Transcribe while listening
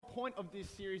point of this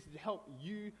series is to help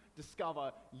you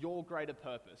discover your greater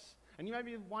purpose. And you may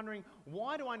be wondering,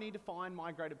 why do I need to find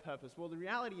my greater purpose? Well, the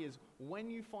reality is, when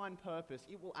you find purpose,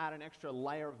 it will add an extra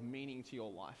layer of meaning to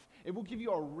your life. It will give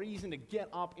you a reason to get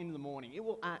up in the morning. It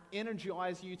will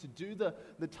energize you to do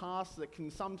the tasks that can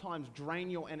sometimes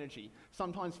drain your energy,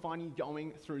 sometimes find you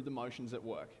going through the motions at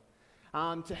work.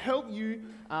 To help you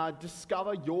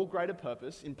discover your greater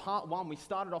purpose, in part one, we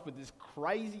started off with this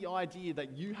crazy idea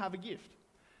that you have a gift.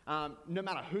 No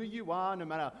matter who you are, no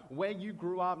matter where you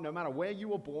grew up, no matter where you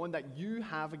were born, that you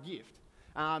have a gift.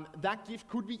 That gift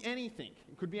could be anything.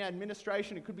 It could be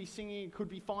administration, it could be singing, it could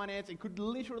be finance, it could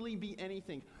literally be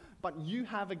anything. But you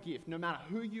have a gift. No matter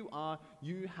who you are,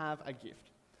 you have a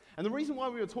gift. And the reason why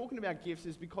we were talking about gifts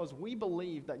is because we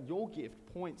believe that your gift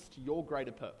points to your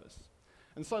greater purpose.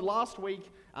 And so last week,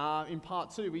 in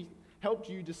part two, we helped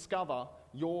you discover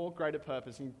your greater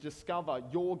purpose and discover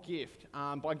your gift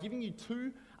by giving you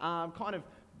two kind of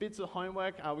bits of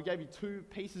homework. We gave you two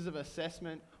pieces of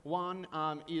assessment. One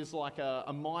is like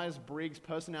a Myers-Briggs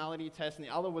personality test, and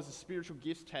the other was a spiritual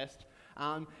gifts test.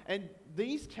 And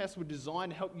these tests were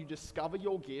designed to help you discover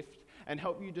your gift and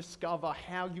help you discover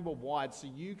how you are wired so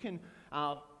you can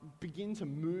begin to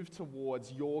move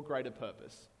towards your greater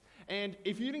purpose. And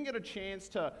if you didn't get a chance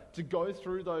to go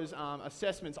through those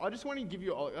assessments, I just want to give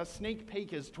you a sneak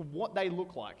peek as to what they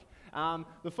look like.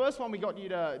 The first one we got you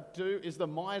to do is the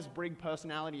Myers-Briggs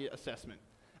personality assessment.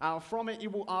 From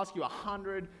it will ask you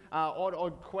 100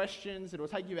 odd questions. It will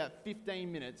take you about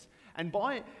 15 minutes. And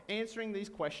by answering these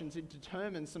questions, it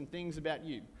determines some things about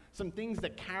you, some things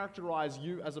that characterize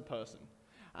you as a person.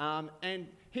 And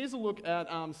here's a look at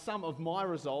some of my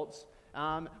results.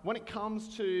 When it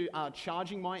comes to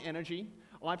charging my energy,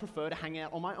 I prefer to hang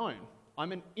out on my own.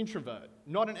 I'm an introvert,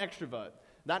 not an extrovert.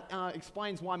 That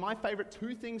explains why my favorite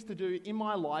two things to do in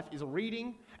my life is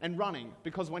reading and running.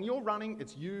 Because when you're running,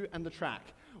 it's you and the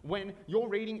track. When you're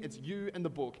reading, it's you and the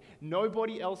book.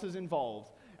 Nobody else is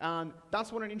involved.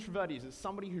 That's what an introvert is. It's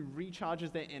somebody who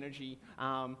recharges their energy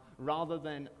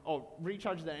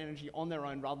recharges their energy on their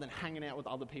own rather than hanging out with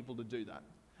other people to do that.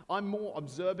 I'm more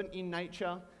observant in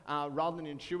nature rather than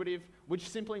intuitive, which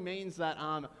simply means that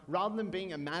rather than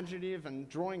being imaginative and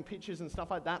drawing pictures and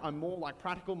stuff like that, I'm more like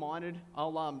practical minded.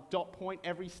 I'll dot point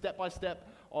every step by step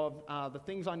of the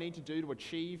things I need to do to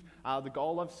achieve the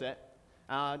goal I've set.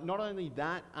 Not only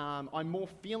that, I'm more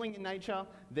feeling in nature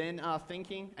than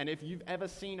thinking. And if you've ever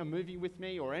seen a movie with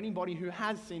me, or anybody who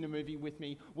has seen a movie with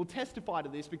me, will testify to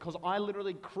this, because I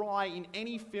literally cry in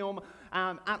any film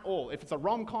at all. If it's a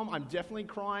rom-com, I'm definitely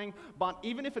crying. But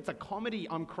even if it's a comedy,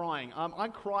 I'm crying. I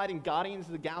cried in Guardians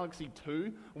of the Galaxy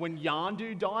 2 when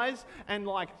Yondu dies. And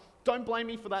don't blame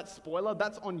me for that spoiler.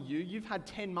 That's on you. You've had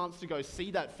 10 months to go see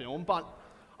that film. But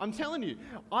I'm telling you,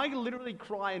 I literally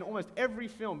cry in almost every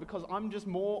film because I'm just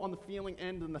more on the feeling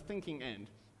end than the thinking end.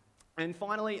 And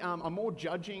finally, I'm more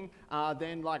judging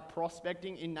than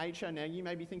prospecting in nature. Now, you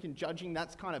may be thinking judging,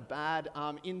 that's kind of bad.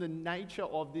 In the nature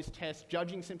of this test,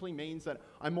 judging simply means that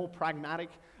I'm more pragmatic.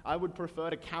 I would prefer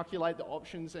to calculate the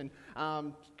options and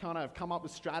kind of come up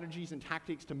with strategies and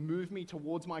tactics to move me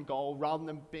towards my goal rather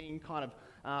than being kind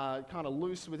of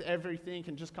loose with everything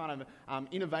and just kind of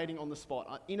innovating on the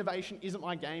spot. Innovation isn't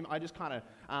my game. I just kind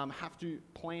of have to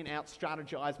plan out,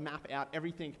 strategize, map out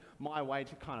everything my way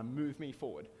to kind of move me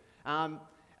forward.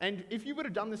 And if you would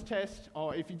have done this test,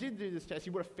 or if you did do this test,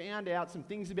 you would have found out some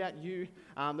things about you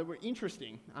that were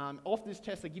interesting. Off this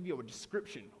test, they give you a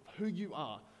description of who you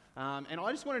are. And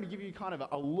I just wanted to give you kind of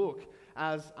a look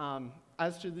as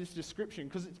to this description,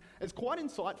 because it's quite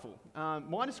insightful.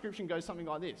 My description goes something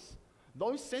like this.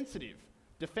 Those sensitive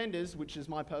defenders, which is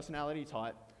my personality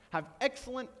type, have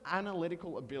excellent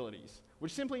analytical abilities,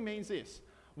 which simply means this.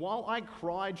 While I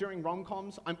cry during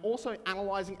rom-coms, I'm also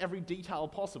analysing every detail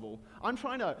possible. I'm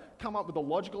trying to come up with a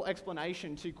logical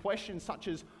explanation to questions such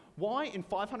as, why in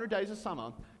 500 Days of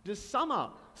Summer does Summer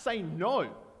say no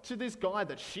to this guy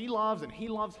that she loves and he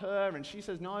loves her, and she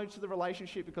says no to the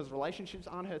relationship because relationships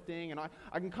aren't her thing, and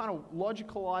I can kind of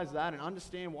logicalize that and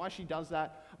understand why she does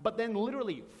that. But then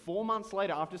literally 4 months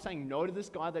later, after saying no to this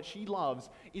guy that she loves,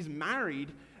 is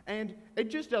married, and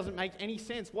it just doesn't make any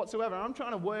sense whatsoever. I'm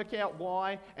trying to work out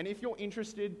why, and if you're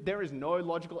interested, there is no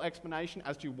logical explanation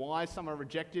as to why Summer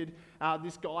rejected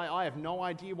this guy. I have no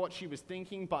idea what she was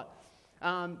thinking, but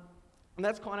and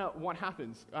that's kind of what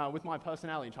happens with my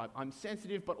personality type. I'm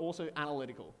sensitive, but also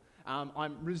analytical.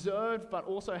 I'm reserved, but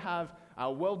also have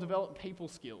well-developed people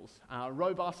skills,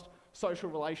 robust social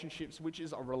relationships, which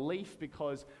is a relief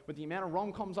because with the amount of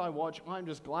rom-coms I watch, I'm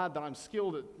just glad that I'm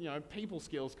skilled at people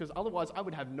skills, because otherwise I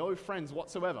would have no friends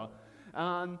whatsoever.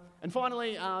 And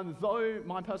finally, though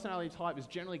my personality type is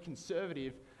generally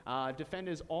conservative,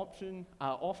 Defender's often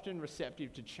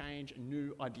receptive to change and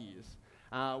new ideas,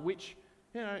 which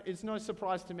it's no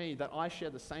surprise to me that I share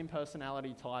the same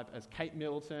personality type as Kate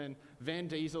Middleton, Van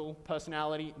Diesel,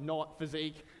 personality, not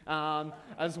physique,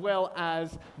 as well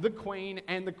as the Queen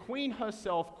and the Queen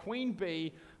herself, Queen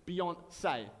Bee,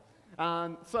 Beyonce.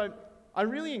 So I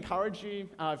really encourage you,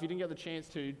 if you didn't get the chance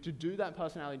to do that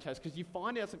personality test, because you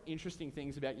find out some interesting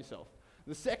things about yourself.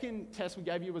 The second test we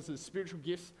gave you was the spiritual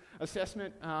gifts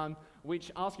assessment,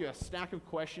 which asks you a stack of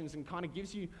questions and kind of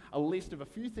gives you a list of a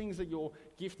few things that you're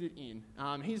gifted in.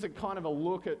 Here's a kind of a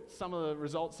look at some of the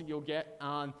results that you'll get.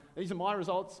 These are my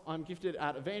results. I'm gifted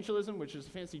at evangelism, which is a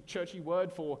fancy churchy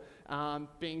word for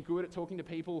being good at talking to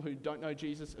people who don't know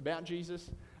Jesus about Jesus,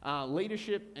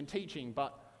 leadership and teaching,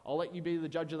 but I'll let you be the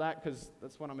judge of that because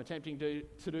that's what I'm attempting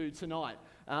to do tonight.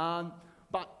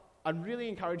 But I'd really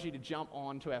encourage you to jump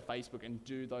onto our Facebook and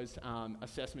do those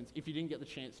assessments if you didn't get the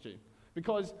chance to.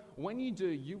 Because when you do,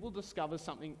 you will discover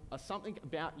something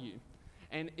about you.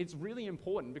 And it's really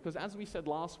important because, as we said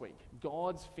last week,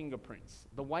 God's fingerprints,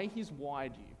 the way He's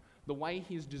wired you, the way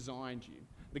He's designed you,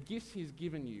 the gifts He's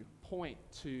given you point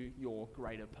to your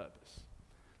greater purpose.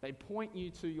 They point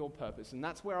you to your purpose. And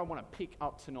that's where I want to pick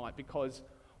up tonight, because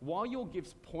while your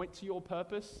gifts point to your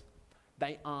purpose,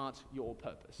 they aren't your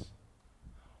purpose.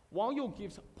 While your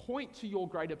gifts point to your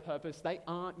greater purpose, they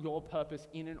aren't your purpose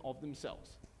in and of themselves.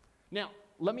 Now,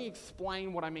 let me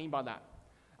explain what I mean by that.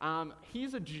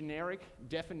 Here's a generic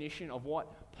definition of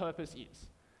what purpose is.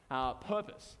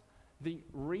 Purpose, the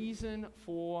reason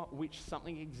for which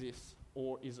something exists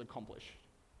or is accomplished.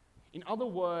 In other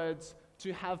words,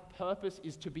 to have purpose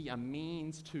is to be a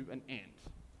means to an end.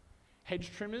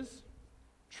 Hedge trimmers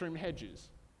trim hedges.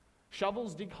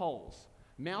 Shovels dig holes.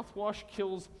 Mouthwash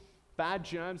kills bad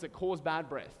germs that cause bad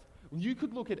breath. You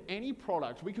could look at any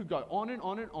product, we could go on and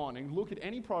on and on and look at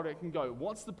any product and go,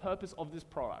 what's the purpose of this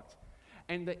product?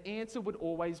 And the answer would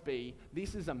always be,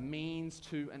 this is a means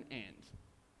to an end.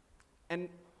 And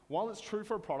while it's true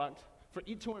for a product, for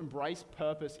it to embrace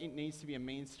purpose, it needs to be a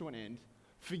means to an end.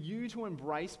 For you to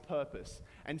embrace purpose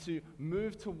and to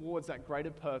move towards that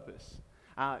greater purpose,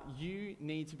 you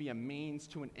need to be a means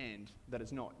to an end that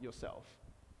is not yourself.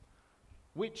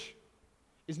 Which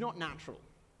is not natural.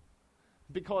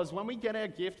 Because when we get our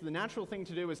gift, the natural thing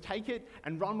to do is take it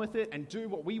and run with it and do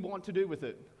what we want to do with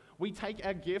it. We take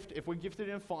our gift, if we're gifted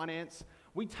in finance,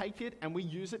 we take it and we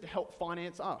use it to help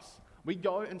finance us. We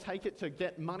go and take it to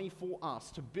get money for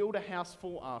us, to build a house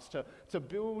for us, to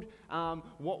build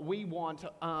what we want,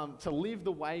 to live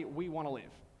the way we want to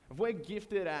live. If we're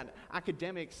gifted at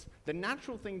academics, the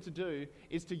natural thing to do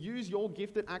is to use your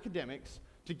gift at academics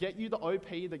to get you the OP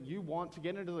that you want, to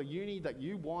get into the uni that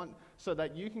you want, so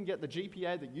that you can get the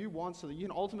GPA that you want, so that you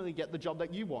can ultimately get the job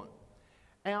that you want.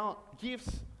 Our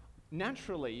gifts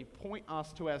naturally point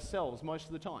us to ourselves most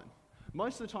of the time.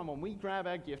 Most of the time when we grab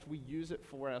our gift, we use it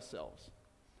for ourselves.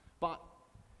 But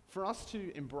for us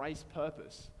to embrace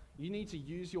purpose, you need to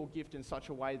use your gift in such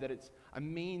a way that it's a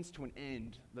means to an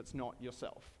end that's not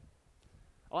yourself.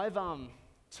 I have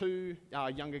two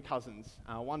younger cousins.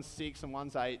 One's 6 and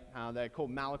one's 8. They're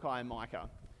called Malachi and Micah.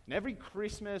 And every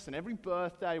Christmas and every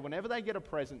birthday, whenever they get a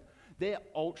present, they're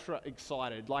ultra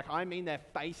excited. Like, I mean, their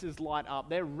faces light up.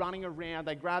 They're running around.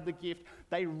 They grab the gift.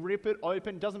 They rip it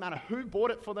open. Doesn't matter who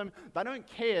bought it for them. They don't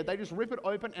care. They just rip it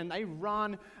open and they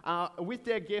run with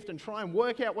their gift and try and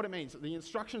work out what it means. The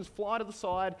instructions fly to the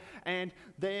side and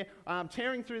they're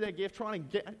tearing through their gift, trying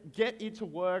to get it to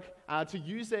work, to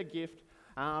use their gift.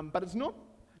 But it's not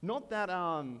that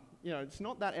it's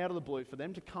not that out of the blue for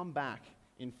them to come back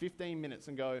in 15 minutes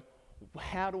and go,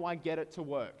 how do I get it to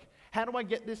work? How do I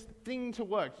get this thing to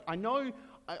work? I know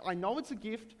it's a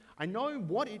gift. I know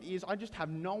what it is. I just have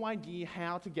no idea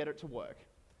how to get it to work.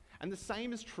 And the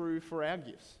same is true for our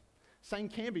gifts. Same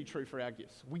can be true for our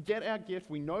gifts. We get our gift.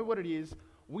 We know what it is.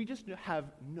 We just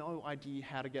have no idea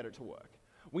how to get it to work.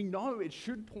 We know it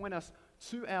should point us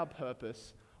to our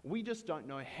purpose. We just don't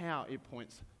know how it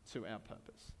points to our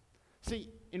purpose. See,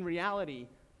 in reality,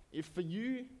 if for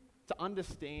you to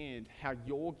understand how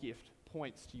your gift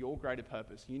points to your greater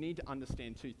purpose, you need to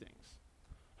understand two things: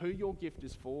 who your gift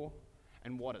is for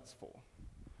and what it's for.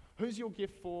 Who's your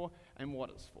gift for and what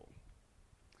it's for.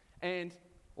 And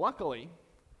luckily,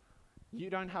 you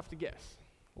don't have to guess.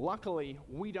 Luckily,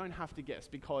 we don't have to guess,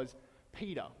 because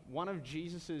Peter, one of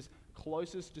Jesus'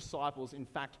 closest disciples, in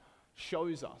fact,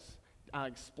 shows us,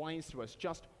 explains to us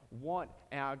just what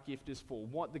our gift is for,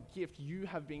 what the gift you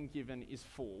have been given is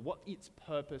for, what its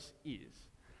purpose is.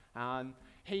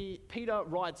 Peter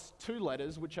writes 2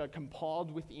 letters which are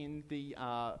compiled within the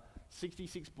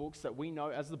 66 books that we know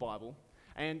as the Bible.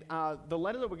 And the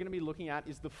letter that we're going to be looking at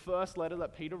is the first letter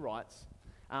that Peter writes.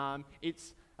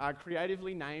 It's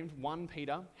creatively named 1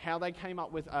 Peter. How they came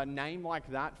up with a name like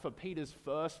that for Peter's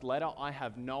first letter, I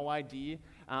have no idea.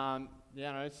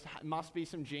 It must be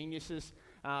some geniuses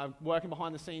working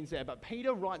behind the scenes there. But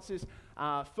Peter writes this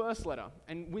first letter.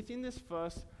 And within this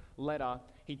first letter,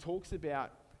 he talks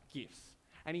about gifts.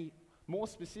 And more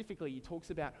specifically, he talks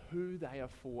about who they are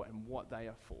for and what they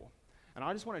are for. And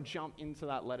I just want to jump into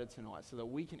that letter tonight so that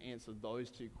we can answer those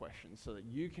two questions so that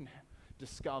you can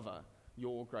discover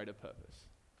your greater purpose.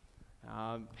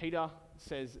 Peter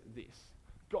says this: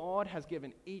 God has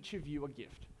given each of you a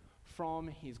gift from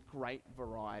his great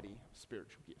variety of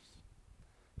spiritual gifts.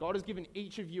 God has given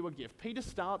each of you a gift. Peter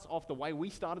starts off the way we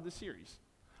started the series,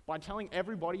 by telling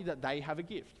everybody that they have a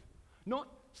gift. Not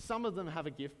some of them have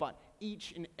a gift, but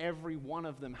each and every one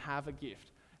of them have a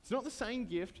gift. It's not the same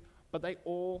gift, but they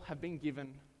all have been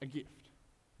given a gift.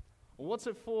 Well, what's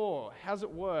it for? How's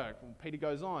it work? Well, Peter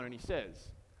goes on and he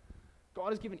says, God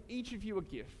has given each of you a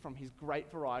gift from his great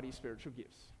variety of spiritual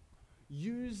gifts.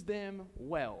 Use them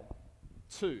well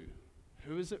to,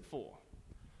 who is it for?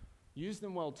 Use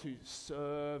them well to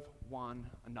serve one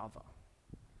another.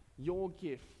 Your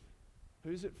gift,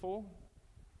 who's it for?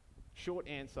 Short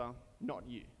answer, not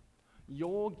you.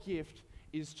 Your gift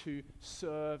is to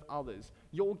serve others.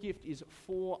 Your gift is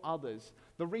for others.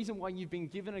 The reason why you've been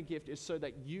given a gift is so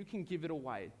that you can give it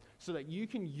away, so that you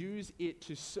can use it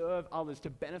to serve others, to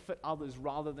benefit others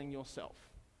rather than yourself.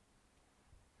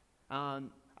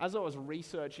 As I was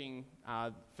researching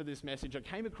for this message, I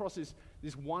came across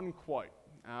this one quote.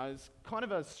 It's kind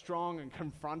of a strong and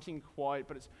confronting quote,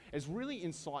 but it's really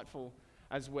insightful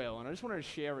as well, and I just wanted to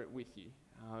share it with you.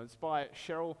 It's by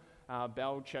Cheryl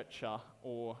Balchecha,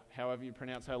 or however you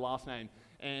pronounce her last name.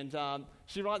 And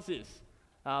she writes this: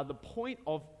 the point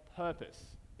of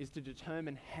purpose is to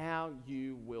determine how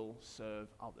you will serve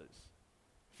others.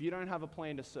 If you don't have a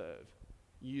plan to serve,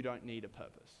 you don't need a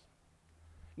purpose.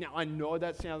 Now, I know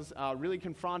that sounds really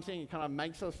confronting. It kind of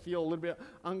makes us feel a little bit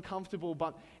uncomfortable,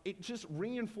 but it just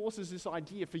reinforces this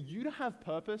idea. For you to have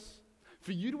purpose,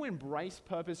 for you to embrace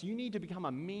purpose, you need to become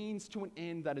a means to an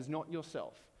end that is not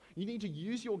yourself. You need to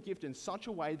use your gift in such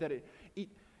a way that it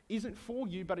isn't for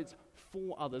you, but it's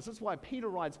for others. That's why Peter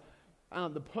writes,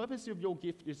 the purpose of your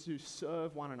gift is to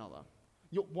serve one another.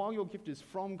 While your gift is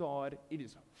from God, it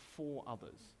is for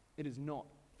others. It is not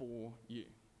for you.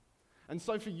 And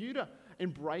so for you to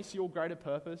embrace your greater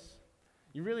purpose,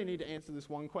 you really need to answer this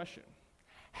one question: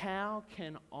 how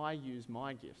can I use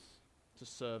my gifts to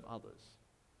serve others?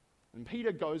 And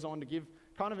Peter goes on to give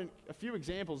kind of a few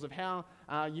examples of how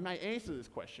you may answer this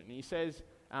question. He says,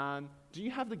 do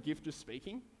you have the gift of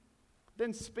speaking?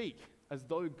 Then speak as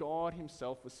though God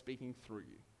himself was speaking through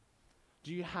you.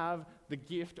 Do you have the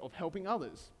gift of helping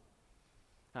others?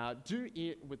 Do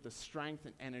it with the strength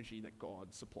and energy that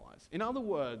God supplies. In other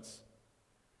words,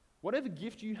 whatever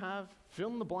gift you have, fill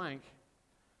in the blank,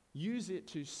 use it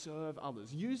to serve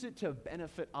others. Use it to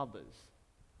benefit others.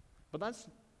 But that's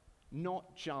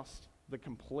not just the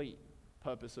complete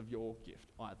purpose of your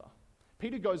gift either.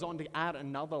 Peter goes on to add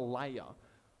another layer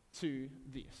to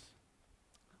this.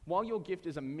 While your gift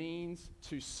is a means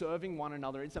to serving one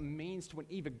another, it's a means to an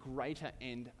even greater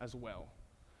end as well.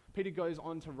 Peter goes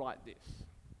on to write this: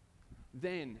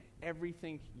 then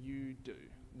everything you do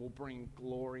will bring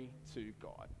glory to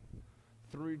God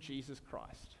through Jesus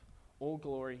Christ. All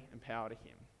glory and power to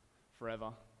him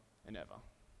forever and ever.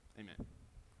 Amen.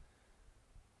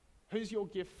 Who's your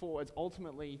gift for? It's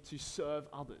ultimately to serve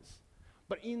others.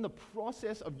 But in the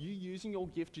process of you using your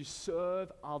gift to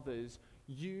serve others,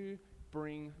 you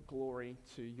bring glory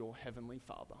to your heavenly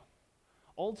Father.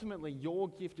 Ultimately, your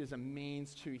gift is a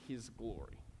means to his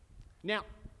glory. Now,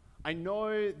 I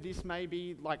know this may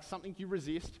be like something you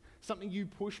resist, something you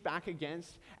push back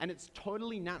against, and it's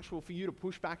totally natural for you to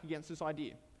push back against this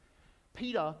idea.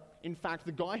 Peter, in fact,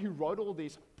 the guy who wrote all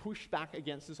this, pushed back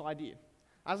against this idea.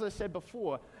 As I said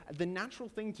before, the natural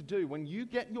thing to do when you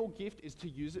get your gift is to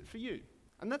use it for you.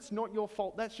 And that's not your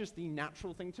fault, that's just the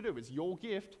natural thing to do. It's your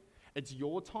gift, it's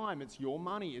your time, it's your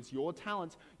money, it's your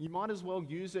talents. You might as well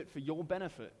use it for your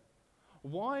benefit.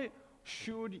 Why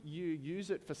should you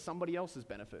use it for somebody else's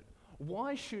benefit?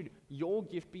 Why should your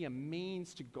gift be a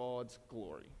means to God's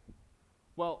glory?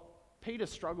 Well, Peter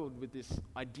struggled with this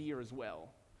idea as well.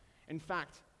 In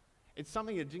fact, it's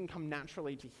something that didn't come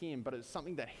naturally to him, but it's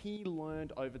something that he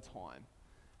learned over time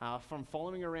from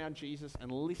following around Jesus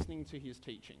and listening to his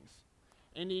teachings.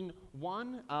 And in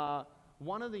one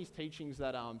of these teachings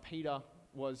that Peter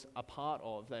was a part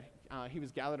of, that he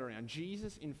was gathered around,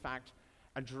 Jesus, in fact,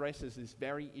 addresses this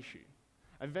very issue.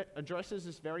 addresses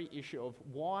this very issue of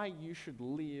why you should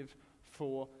live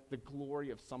for the glory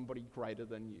of somebody greater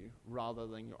than you rather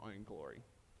than your own glory.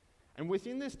 And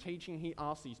within this teaching, he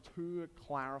asks these two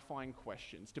clarifying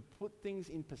questions to put things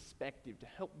in perspective, to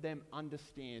help them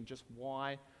understand just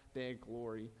why their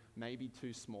glory may be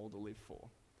too small to live for.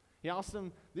 He asks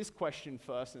them this question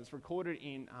first, and it's recorded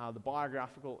in the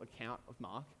biographical account of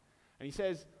Mark. And he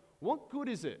says, "What good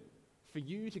is it for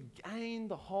you to gain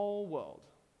the whole world,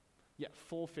 yet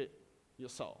forfeit your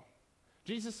soul?"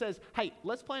 Jesus says, hey,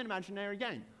 let's play an imaginary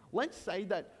game. Let's say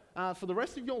that for the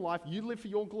rest of your life, you live for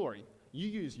your glory. You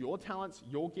use your talents,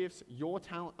 your gifts, your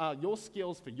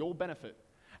skills for your benefit.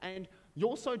 And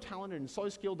you're so talented and so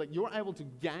skilled that you're able to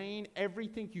gain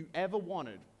everything you ever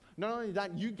wanted. Not only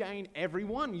that, you gain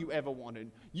everyone you ever wanted.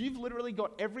 You've literally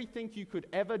got everything you could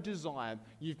ever desire.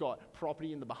 You've got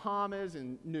property in the Bahamas,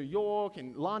 in New York,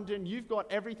 in London. You've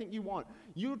got everything you want.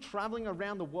 You're traveling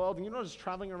around the world, and you're not just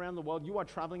traveling around the world, you are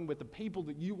traveling with the people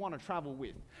that you want to travel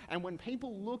with. And when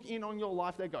people look in on your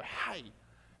life, they go, hey,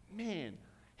 man,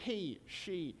 he,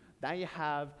 she, they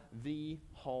have the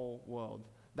whole world.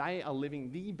 They are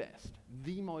living the best,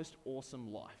 the most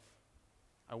awesome life.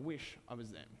 I wish I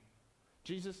was them.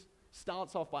 Jesus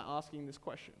starts off by asking this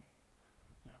question.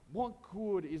 What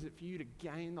good is it for you to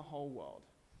gain the whole world,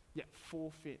 yet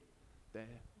forfeit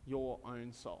your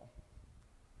own soul?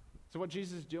 So what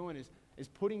Jesus is doing is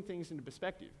putting things into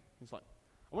perspective. He's like,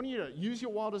 I want you to use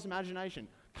your wildest imagination.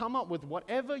 Come up with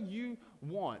whatever you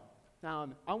want.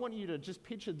 I want you to just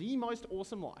picture the most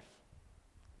awesome life.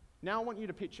 Now I want you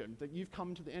to picture that you've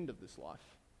come to the end of this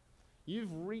life.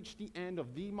 You've reached the end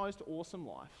of the most awesome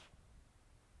life.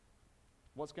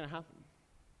 What's going to happen?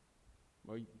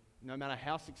 Well, no matter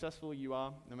how successful you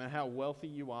are, no matter how wealthy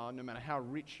you are, no matter how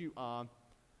rich you are,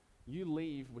 you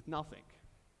leave with nothing.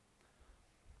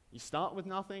 You start with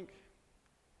nothing.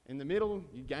 In the middle,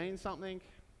 you gain something.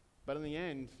 But in the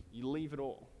end, you leave it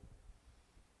all.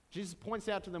 Jesus points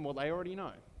out to them what they already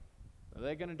know. That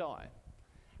they're going to die.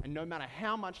 And no matter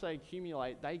how much they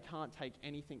accumulate, they can't take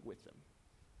anything with them.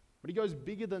 But he goes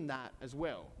bigger than that as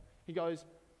well. He goes,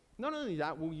 not only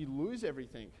that will you lose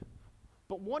everything,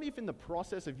 but what if in the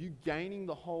process of you gaining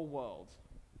the whole world,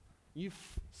 you've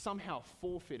somehow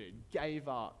forfeited, gave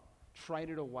up,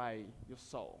 traded away your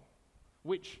soul?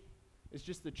 Which is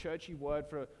just the churchy word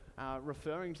for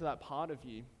referring to that part of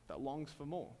you that longs for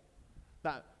more.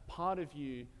 That part of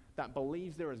you that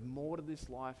believes there is more to this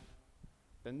life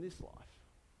than this life.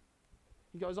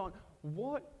 He goes on,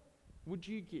 what would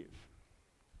you give?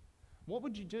 What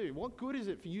would you do? What good is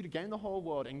it for you to gain the whole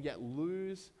world and yet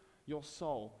lose your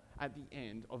soul at the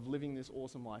end of living this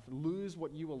awesome life? Lose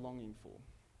what you were longing for.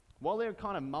 While they're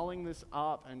kind of mulling this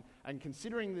up and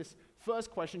considering this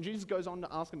first question, Jesus goes on to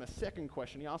ask them a second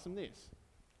question. He asks them this.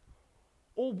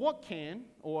 Or what can,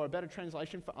 or a better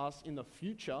translation for us in the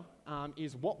future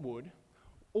is what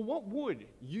would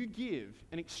you give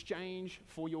in exchange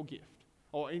for your gift?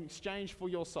 Or in exchange for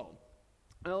your soul?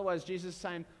 In other words, Jesus is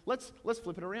saying, let's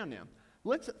flip it around now.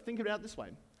 Let's think about it this way.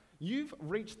 You've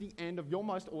reached the end of your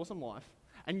most awesome life,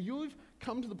 and you've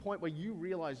come to the point where you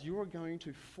realize you are going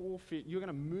to forfeit, you're going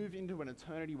to move into an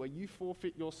eternity where you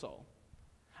forfeit your soul.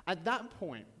 At that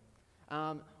point,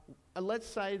 let's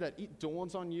say that it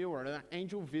dawns on you or an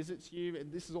angel visits you,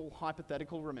 and this is all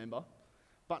hypothetical, remember.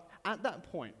 But at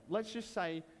that point, let's just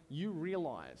say you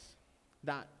realize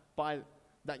that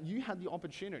you had the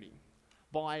opportunity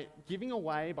by giving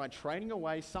away, by trading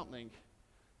away something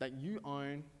that you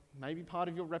own, maybe part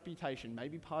of your reputation,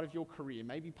 maybe part of your career,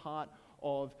 maybe part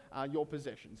of your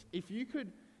possessions. If you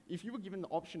were given the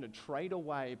option to trade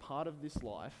away part of this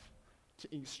life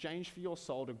to exchange for your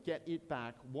soul to get it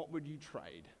back, what would you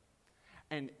trade?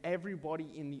 And everybody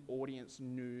in the audience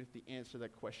knew the answer to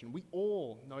that question. We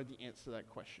all know the answer to that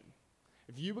question.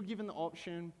 If you were given the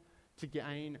option to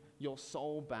gain your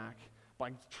soul back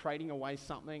by trading away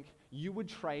something, you would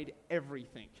trade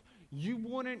everything. You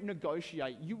wouldn't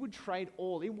negotiate. You would trade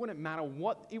all. It wouldn't matter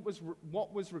what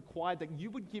was required, that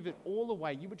you would give it all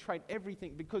away. You would trade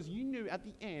everything because you knew at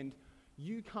the end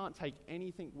you can't take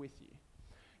anything with you.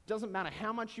 It doesn't matter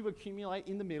how much you accumulate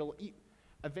in the middle, it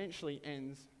eventually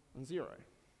ends on zero.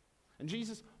 And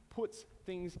Jesus puts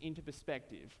things into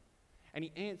perspective, and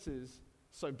he answers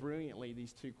so brilliantly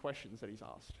these two questions that he's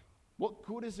asked. What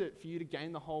good is it for you to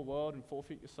gain the whole world and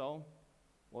forfeit your soul?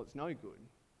 Well, it's no good.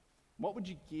 What would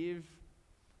you give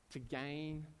to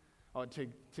gain or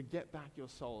to get back your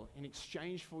soul? In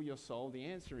exchange for your soul, the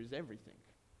answer is everything.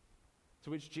 To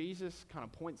which Jesus kind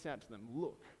of points out to them,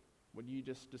 look, what you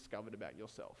just discovered about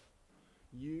yourself.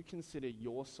 You consider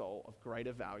your soul of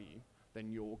greater value than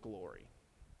your glory.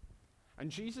 And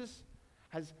Jesus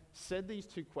has said these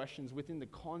two questions within the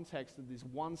context of this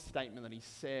one statement that he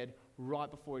said right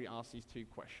before he asked these two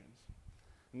questions.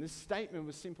 And this statement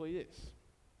was simply this: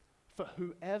 for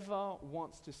whoever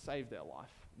wants to save their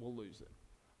life will lose it,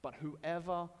 but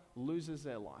whoever loses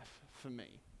their life for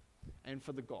me and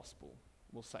for the gospel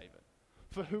will save it.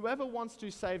 For whoever wants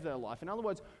to save their life, in other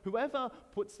words, whoever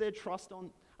puts their trust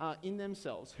in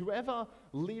themselves, whoever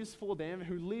lives for them,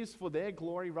 who lives for their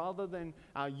glory rather than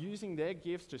using their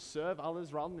gifts to serve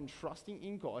others rather than trusting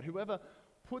in God, whoever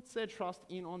puts their trust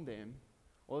in on them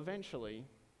will eventually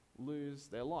lose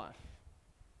their life.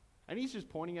 And he's just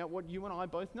pointing out what you and I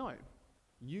both know.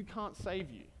 You can't save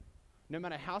you. No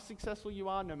matter how successful you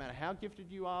are, no matter how gifted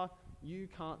you are, you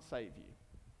can't save you.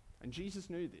 And Jesus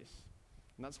knew this.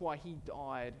 And that's why he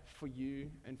died for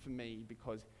you and for me,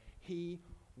 because he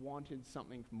wanted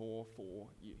something more for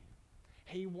you.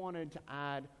 He wanted to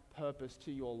add purpose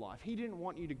to your life. He didn't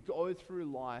want you to go through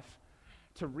life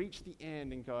to reach the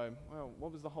end and go, well,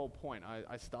 what was the whole point?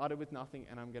 I started with nothing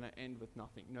and I'm going to end with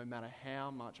nothing, no matter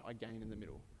how much I gain in the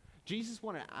middle. Jesus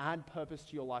wanted to add purpose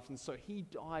to your life, and so he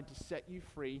died to set you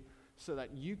free so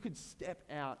that you could step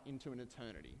out into an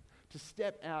eternity, to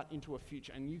step out into a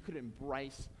future, and you could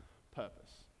embrace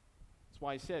purpose. That's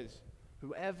why he says,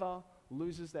 whoever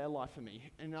loses their life for me,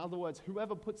 in other words,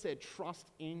 whoever puts their trust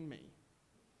in me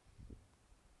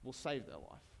will save their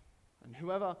life. And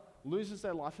whoever loses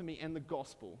their life for me and the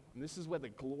gospel, and this is where the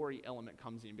glory element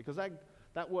comes in, because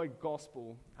that word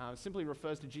gospel simply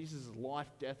refers to Jesus' life,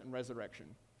 death, and resurrection.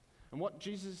 And what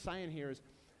Jesus is saying here is,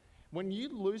 when you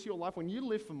lose your life, when you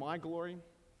live for my glory,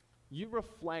 you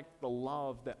reflect the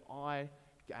love that I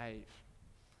gave,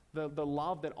 the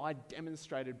love that I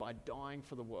demonstrated by dying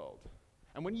for the world.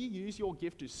 And when you use your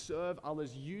gift to serve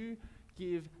others, you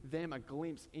give them a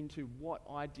glimpse into what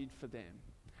I did for them.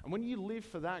 And when you live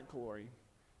for that glory,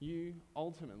 you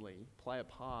ultimately play a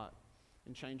part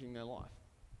in changing their life.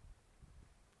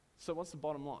 So what's the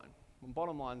bottom line? The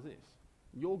bottom line is this: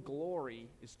 your glory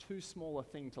is too small a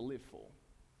thing to live for.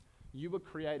 You were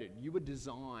created, you were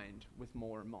designed with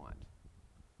more in mind.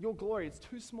 Your glory is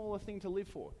too small a thing to live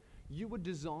for. You were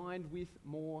designed with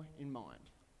more in mind.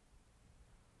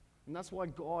 And that's why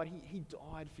God, he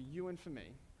died for you and for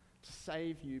me, to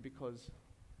save you, because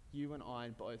you and I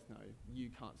both know you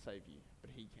can't save you,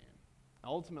 but he can.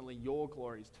 Ultimately, your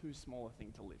glory is too small a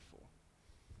thing to live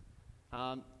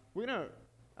for. We're going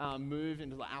to move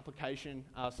into the application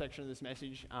section of this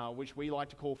message, which we like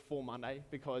to call For Monday,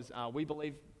 because we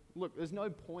believe, look, there's no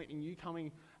point in you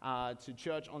coming to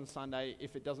church on Sunday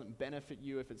if it doesn't benefit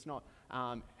you, if it's not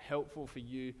helpful for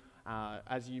you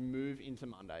as you move into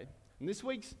Monday. And this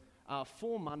week's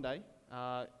For Monday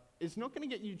is not going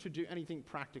to get you to do anything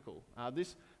practical.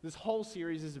 This whole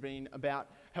series has been about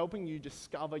helping you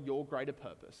discover your greater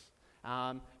purpose.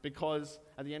 Because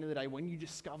at the end of the day, when you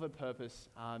discover purpose,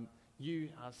 you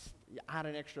add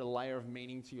an extra layer of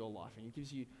meaning to your life, and it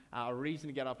gives you a reason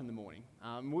to get up in the morning.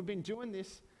 We've been doing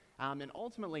this, and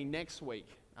ultimately next week,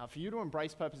 for you to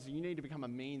embrace purpose, you need to become a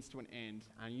means to an end,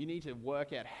 and you need to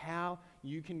work out how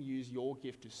you can use your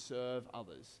gift to serve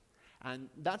others. And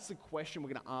that's the question we're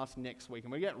going to ask next week.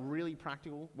 And we're going to get really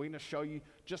practical. We're going to show you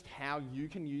just how you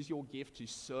can use your gift to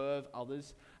serve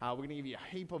others. We're going to give you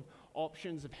a heap of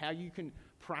options of how you can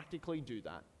practically do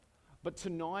that. But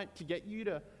tonight, to get you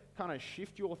to kind of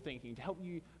shift your thinking, to help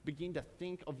you begin to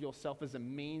think of yourself as a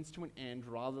means to an end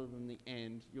rather than the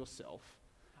end yourself,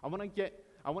 I want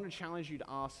to challenge you to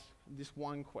ask this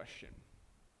one question.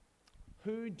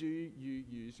 Who do you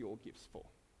use your gifts for?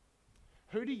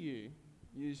 Who do you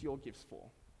use your gifts for?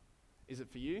 Is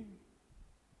it for you,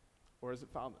 or is it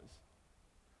for others?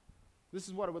 This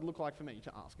is what it would look like for me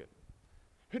to ask it.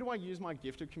 Who do I use my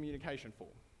gift of communication for?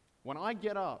 When I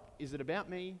get up, is it about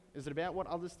me? Is it about what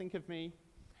others think of me?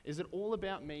 Is it all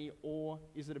about me, or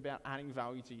is it about adding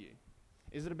value to you?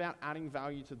 Is it about adding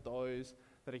value to those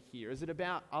that are here? Is it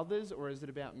about others, or is it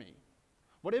about me?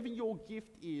 Whatever your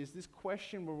gift is, this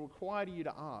question will require you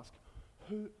to ask,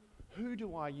 who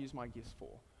do I use my gifts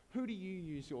for? Who do you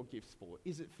use your gifts for?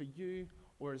 Is it for you,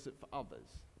 or is it for others?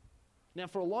 Now,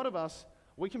 for a lot of us,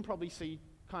 we can probably see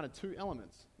kind of two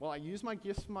elements. Well, I use my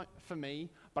gifts for me,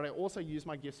 but I also use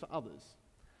my gifts for others.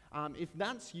 If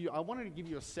that's you, I wanted to give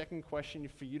you a second question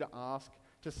for you to ask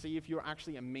to see if you're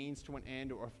actually a means to an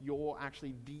end, or if you're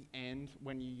actually the end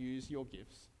when you use your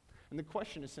gifts. And the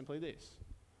question is simply this: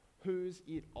 who's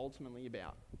it ultimately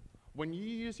about? When you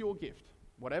use your gift,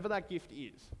 whatever that gift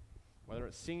is, whether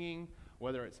it's singing,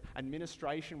 whether it's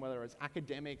administration, whether it's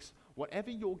academics,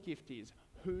 whatever your gift is,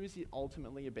 who is it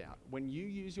ultimately about? When you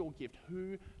use your gift,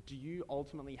 who do you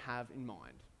ultimately have in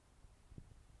mind?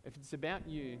 If it's about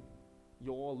you,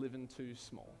 you're living too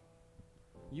small.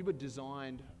 You were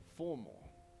designed for more.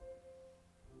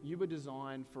 You were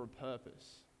designed for a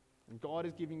purpose. And God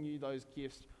is giving you those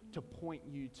gifts to point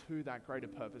you to that greater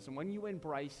purpose. And when you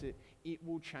embrace it, it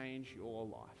will change your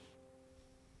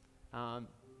life.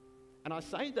 And I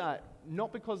say that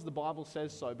not because the Bible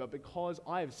says so, but because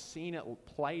I have seen it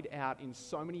played out in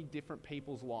so many different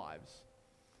people's lives.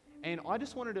 And I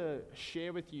just wanted to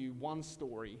share with you one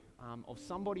story of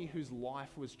somebody whose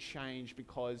life was changed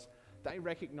because they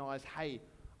recognized, hey,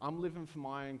 I'm living for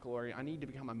my own glory. I need to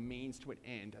become a means to an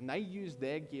end. And they used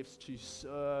their gifts to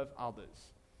serve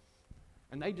others.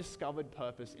 And they discovered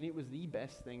purpose, and it was the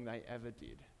best thing they ever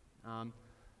did.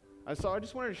 So I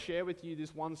just wanted to share with you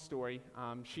this one story.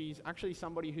 She's actually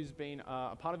somebody who's been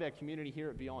a part of our community here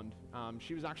at Beyond.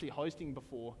 She was actually hosting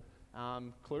before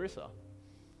Clarissa.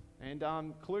 And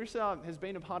Clarissa has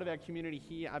been a part of our community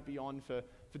here at Beyond for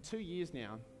 2 years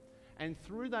now. And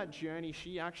through that journey,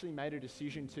 she actually made a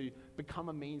decision to become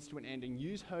a means to an end and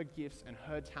use her gifts and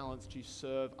her talents to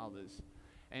serve others.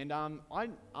 And I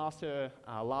asked her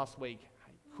last week,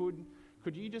 hey,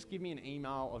 could you just give me an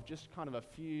email of just kind of a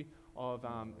few of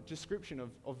description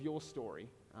of your story?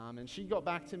 And she got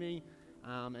back to me,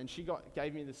 and she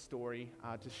gave me the story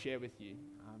to share with you.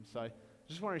 So I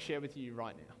just want to share with you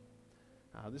right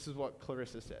now. This is what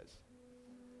Clarissa says.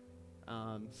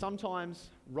 Sometimes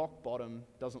rock bottom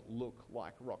doesn't look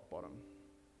like rock bottom.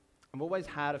 I've always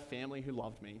had a family who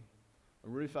loved me, a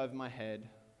roof over my head,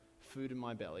 food in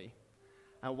my belly,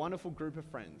 a wonderful group of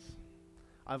friends.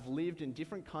 I've lived in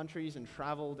different countries and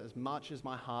traveled as much as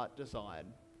my heart desired.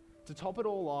 To top it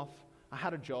all off, I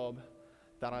had a job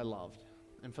that I loved.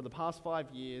 And for the past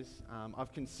 5 years,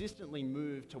 I've consistently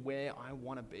moved to where I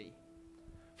want to be.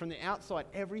 From the outside,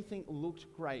 everything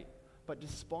looked great. But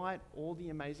despite all the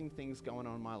amazing things going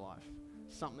on in my life,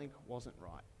 something wasn't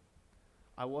right.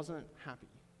 I wasn't happy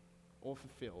or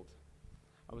fulfilled.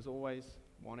 I was always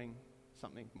wanting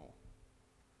something more.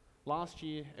 Last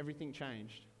year, everything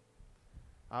changed.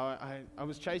 I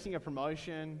was chasing a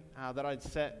promotion that I'd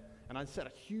set, and I'd set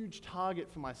a huge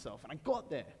target for myself, and I got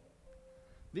there.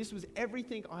 This was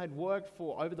everything I had worked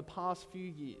for over the past few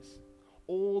years,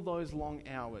 all those long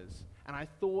hours, and I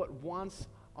thought once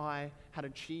I had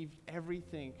achieved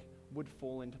everything would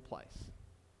fall into place.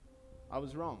 I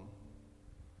was wrong.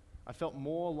 I felt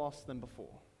more lost than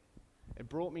before. It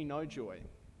brought me no joy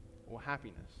or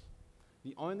happiness.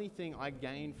 The only thing I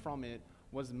gained from it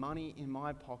was money in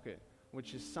my pocket,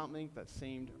 which is something that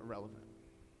seemed irrelevant.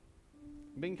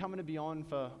 I've been coming to Beyond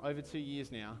for over 2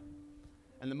 years now,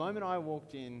 and the moment I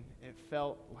walked in, it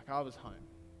felt like I was home.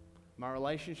 My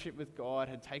relationship with God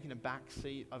had taken a back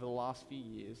seat over the last few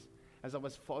years, as I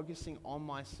was focusing on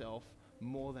myself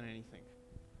more than anything.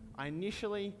 I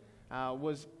initially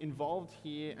was involved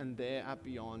here and there at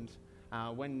Beyond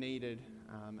when needed,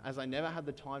 as I never had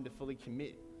the time to fully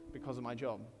commit because of my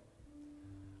job.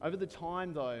 Over the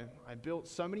time, though, I built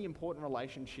so many important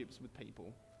relationships with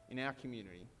people in our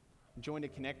community. I joined a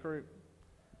Connect group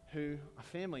who are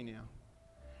family now,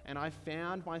 and I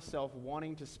found myself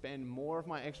wanting to spend more of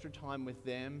my extra time with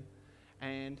them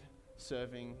and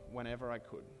serving whenever I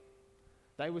could.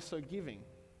 They were so giving,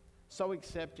 so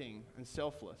accepting and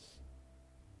selfless,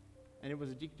 and it was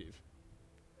addictive.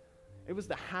 It was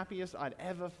the happiest I'd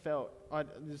ever felt. It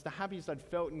was the happiest I'd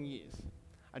felt in years.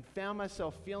 I'd found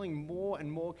myself feeling more and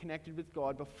more connected with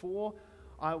God before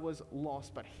I was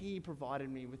lost, but He provided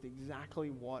me with exactly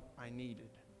what I needed.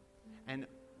 And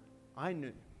I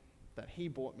knew that He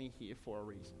brought me here for a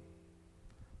reason.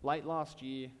 Late last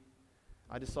year,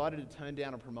 I decided to turn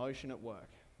down a promotion at work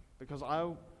because I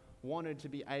wanted to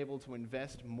be able to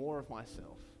invest more of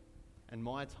myself and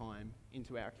my time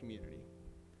into our community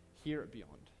here at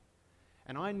Beyond.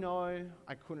 And I know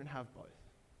I couldn't have both.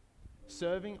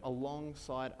 Serving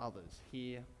alongside others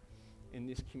here in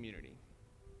this community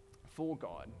for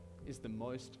God is the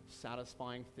most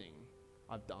satisfying thing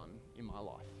I've done in my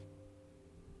life.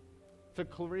 For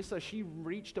Clarissa, she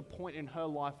reached a point in her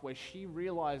life where she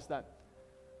realized that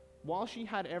while she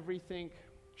had everything,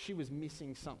 she was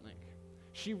missing something.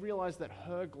 She realized that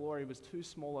her glory was too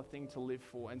small a thing to live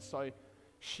for, and so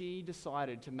she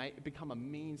decided to become a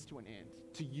means to an end,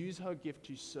 to use her gift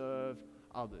to serve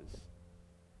others.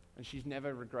 And she's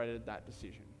never regretted that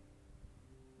decision.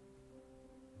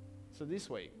 So this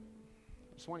week,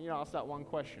 I just want you to ask that one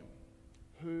question.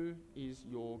 Who is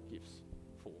your gifts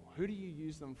for? Who do you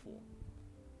use them for?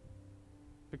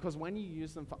 Because when you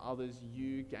use them for others,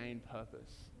 you gain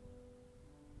purpose.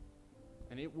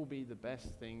 And it will be the best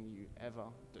thing you ever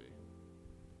do.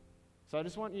 So I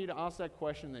just want you to ask that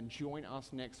question, then join us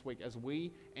next week as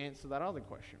we answer that other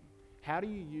question. How do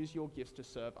you use your gifts to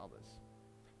serve others?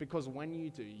 Because when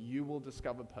you do, you will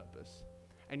discover purpose.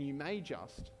 And you may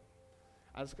just,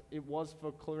 as it was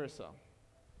for Clarissa,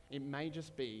 it may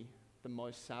just be the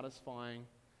most satisfying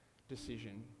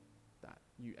decision that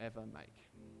you ever make.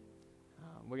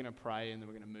 We're going to pray and then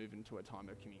we're going to move into a time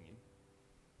of communion.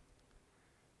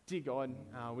 Dear God,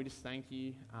 we just thank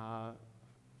you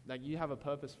that you have a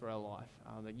purpose for our life,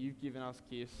 that you've given us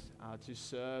gifts to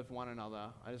serve one another.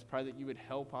 I just pray that you would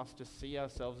help us to see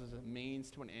ourselves as a means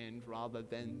to an end rather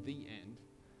than the end.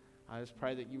 I just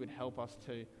pray that you would help us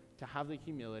to have the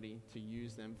humility to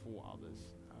use them for others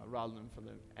rather than for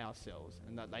ourselves,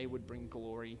 and that they would bring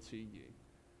glory to you.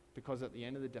 Because at the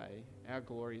end of the day, our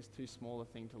glory is too small a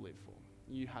thing to live for.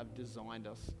 You have designed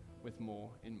us with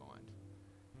more in mind.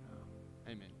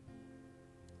 Amen.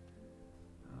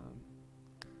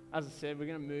 As I said, we're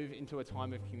going to move into a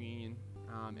time of communion.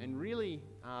 And really,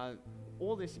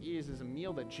 all this is a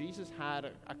meal that Jesus had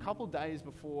a couple days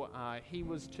before he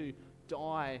was to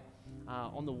die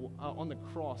on the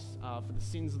cross for the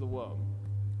sins of the world.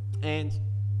 And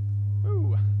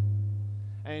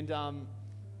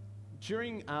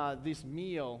during this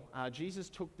meal, Jesus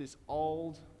took this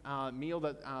old meal,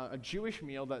 a Jewish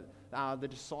meal that the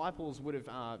disciples would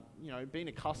have been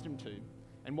accustomed to.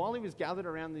 And while he was gathered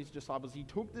around these disciples, he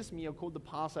took this meal called the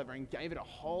Passover and gave it a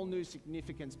whole new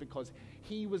significance, because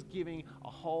he was giving a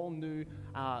whole new,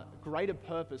 greater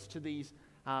purpose to the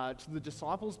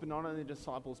disciples, but not only the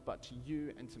disciples, but to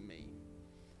you and to me.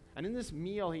 And in this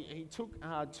meal, he took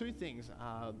two things.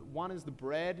 One is the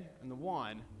bread and the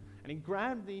wine. And he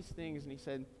grabbed these things and he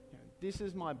said, this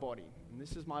is my body and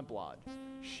this is my blood,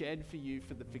 shed for you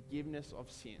for the forgiveness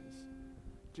of sins.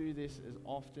 Do this as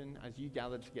often as you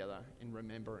gather together in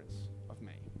remembrance of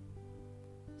me.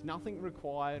 There's nothing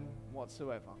required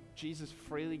whatsoever. Jesus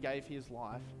freely gave his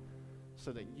life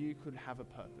so that you could have a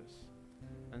purpose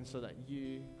and so that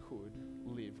you could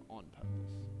live on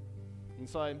purpose. And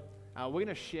so we're going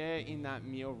to share in that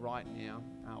meal right now.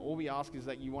 All we ask is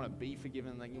that you want to be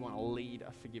forgiven, that you want to lead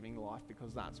a forgiving life,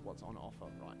 because that's what's on offer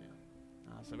right now.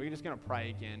 So we're just going to pray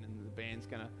again, and the band's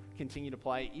going to continue to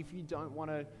play. If you don't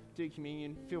want to do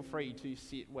communion, feel free to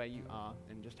sit where you are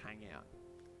and just hang out.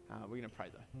 We're going to pray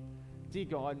though. Dear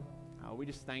God, we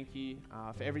just thank you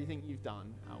for everything you've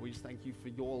done. We just thank you for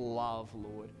your love,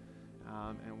 Lord.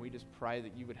 And we just pray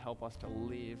that you would help us to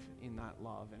live in that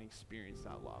love and experience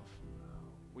that love.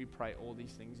 We pray all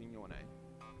these things in your name.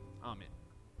 Amen.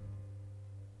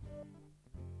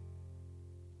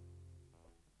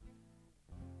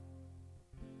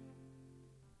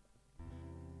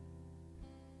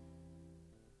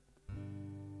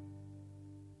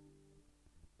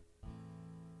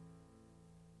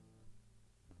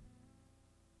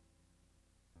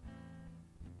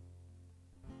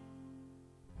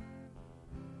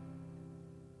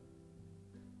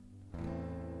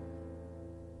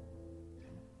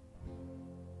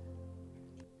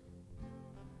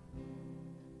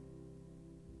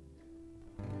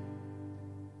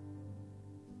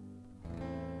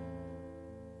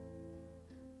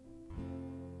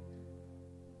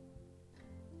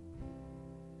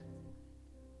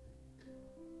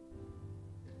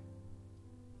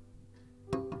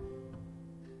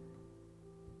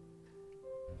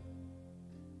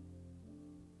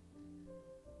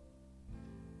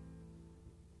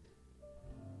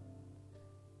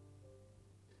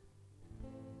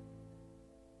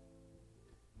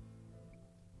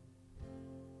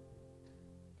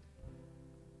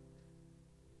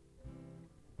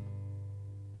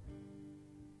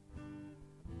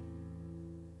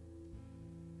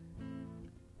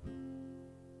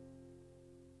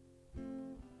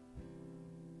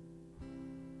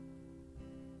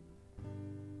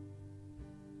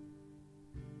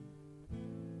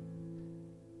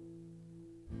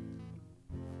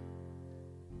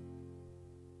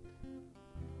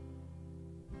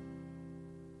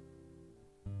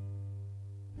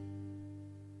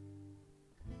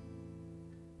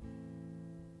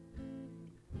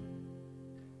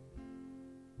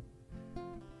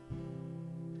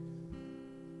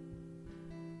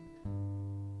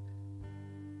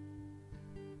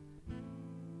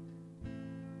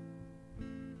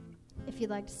 If you'd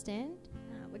like to stand,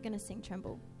 we're going to sing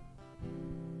Tremble.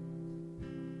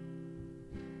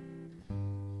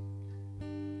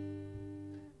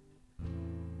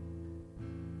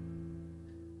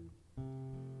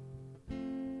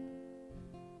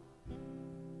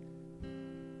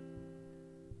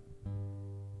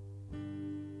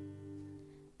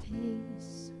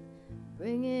 Peace,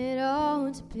 bring it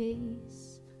all to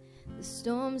peace. The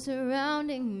storm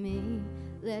surrounding me,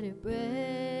 let it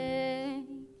break.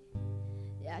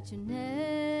 At your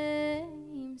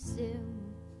name still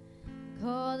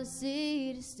Call the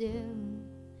sea to still,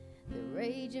 the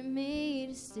rage in me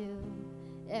to still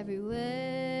every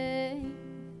wave.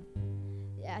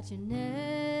 At your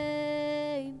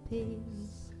name,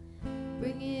 peace,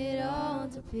 bring it all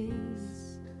to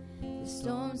peace. The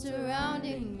storm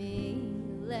surrounding me,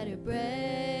 let it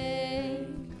break.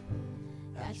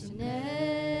 At your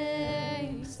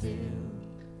name, still,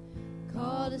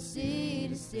 call the sea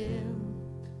to still,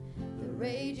 the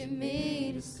rage in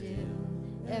me to still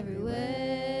every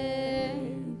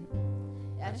wave.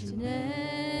 At your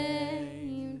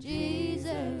name,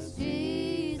 Jesus,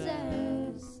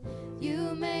 Jesus,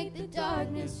 you make the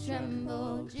darkness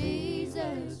tremble.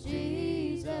 Jesus,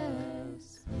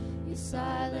 Jesus, you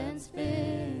silence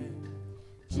fear.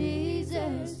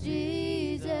 Jesus,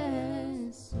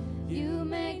 Jesus, you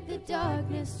make the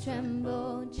darkness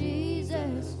tremble.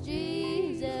 Jesus,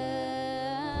 Jesus,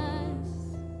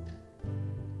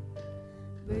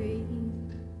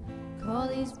 breathe, call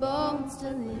these bones to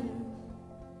live,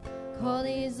 call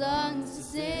these lungs to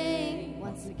sing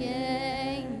once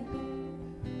again.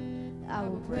 I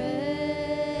will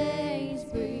praise,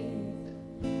 breathe,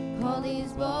 call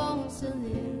these bones to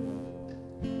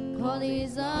live, call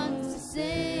these lungs to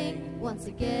sing once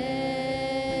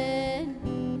again.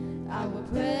 I will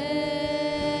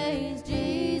praise,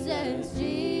 Jesus,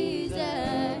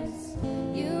 Jesus,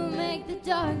 you make the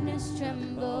darkness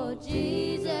tremble.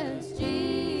 Jesus,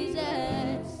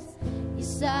 Jesus, you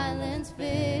silence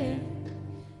fear.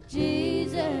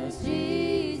 Jesus,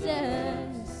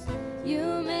 Jesus,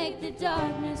 you make the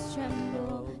darkness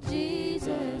tremble.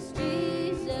 Jesus,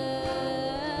 Jesus,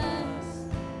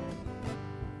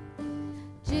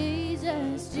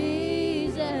 Jesus,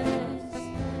 Jesus,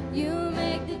 you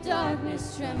make the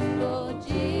darkness tremble.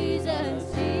 Jesus,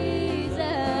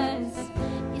 Jesus,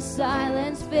 you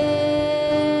silence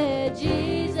fear.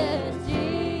 Jesus,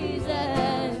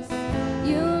 Jesus,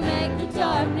 you make the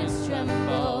darkness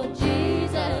tremble.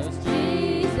 Jesus,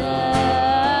 Jesus,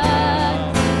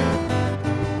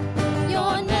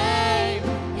 your name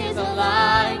is a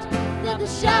light that the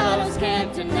shadows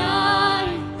can't deny.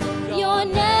 Your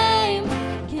name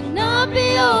cannot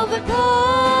be overcome.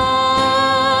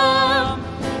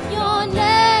 Your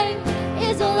name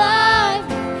is alive,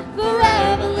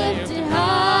 forever lifted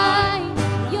high.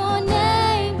 Your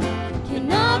name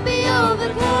cannot be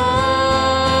overcome.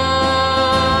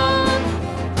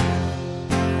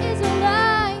 Is a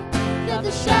light that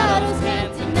the shadows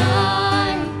can't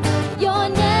deny. Your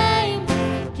name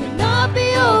cannot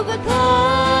be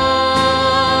overcome.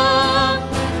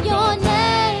 Your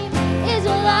name is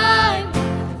alive,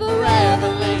 forever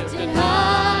lifted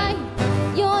high.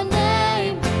 Your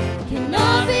name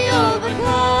cannot be overcome.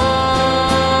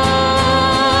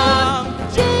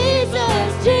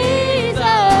 Jesus,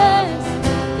 Jesus,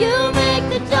 you make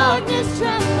the darkness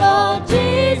tremble.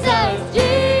 Jesus,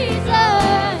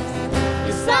 Jesus,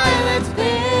 you silence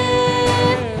fear.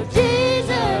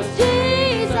 Jesus,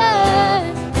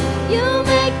 Jesus, you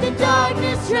make the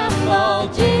darkness tremble.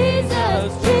 Jesus,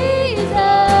 Jesus.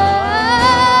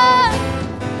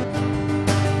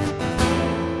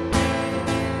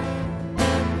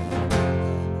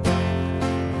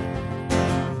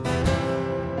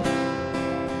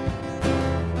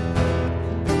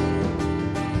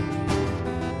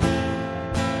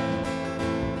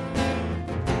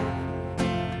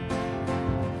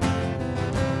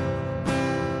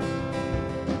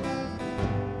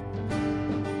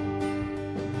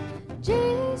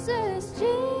 Jesus,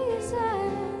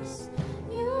 Jesus,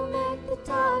 you make the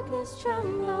darkness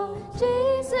tremble.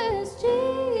 Jesus,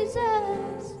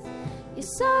 Jesus, you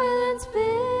silence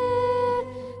fear.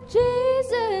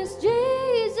 Jesus,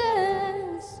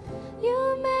 Jesus,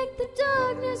 you make the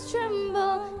darkness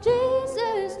tremble.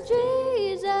 Jesus,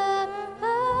 Jesus.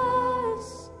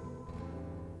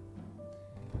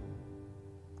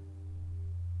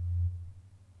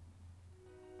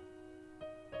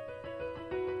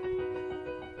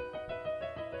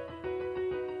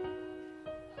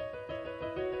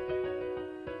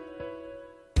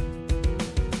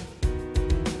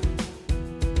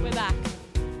 We're back.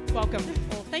 Welcome.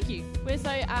 Well, thank you. We're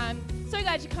so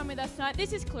glad you come with us tonight.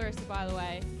 This is Clarissa, by the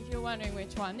way, if you're wondering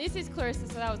which one. This is Clarissa,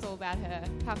 so that was all about her.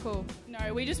 How cool.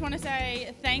 No, we just want to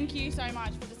say thank you so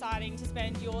much for deciding to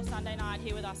spend your Sunday night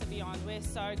here with us at Beyond. We're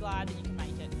so glad that you can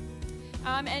make it.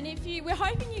 And we're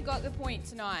hoping you got the point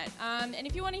tonight. And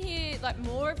if you want to hear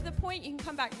more of the point, you can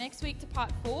come back next week to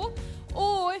part 4.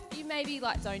 Or if you maybe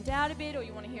zoned out a bit, or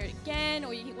you want to hear it again,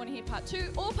 or you want to hear part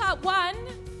 2 or part 1,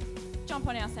 jump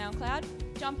on our SoundCloud,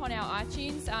 jump on our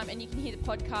iTunes, and you can hear the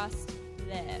podcast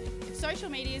there. If social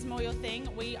media is more your thing,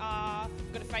 we've got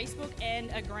a Facebook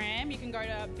and a Gram. You can go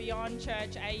to Beyond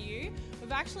Church AU.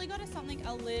 We've actually got something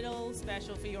a little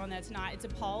special for you on there tonight. It's a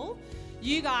poll.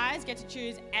 You guys get to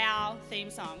choose our theme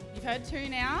song. You've heard 2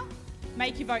 now.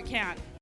 Make your vote count.